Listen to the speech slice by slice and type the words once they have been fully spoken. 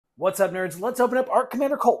What's up, nerds? Let's open up our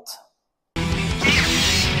Commander Colt.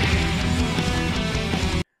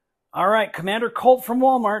 All right, Commander Colt from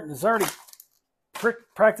Walmart is already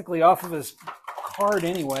practically off of his card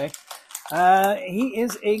anyway. He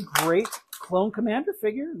is a great clone commander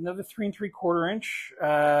figure, another 3 3/4 inch.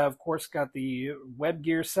 Of course, got the web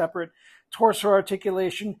gear separate, torso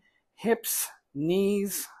articulation, hips,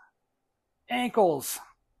 knees, ankles,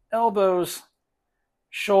 elbows,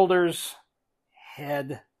 shoulders,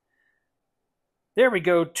 head. There we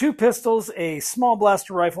go. 2 pistols, a small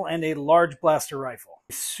blaster rifle, and a large blaster rifle.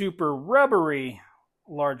 Super rubbery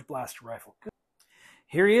large blaster rifle.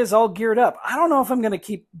 Here he is all geared up. I don't know if I'm going to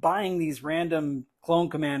keep buying these random clone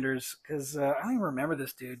commanders because I don't even remember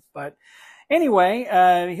this dude. But anyway,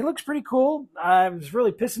 he looks pretty cool. It was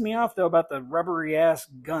really pissing me off, though, about the rubbery-ass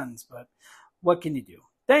guns. But what can you do?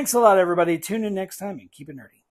 Thanks a lot, everybody. Tune in next time and keep it nerdy.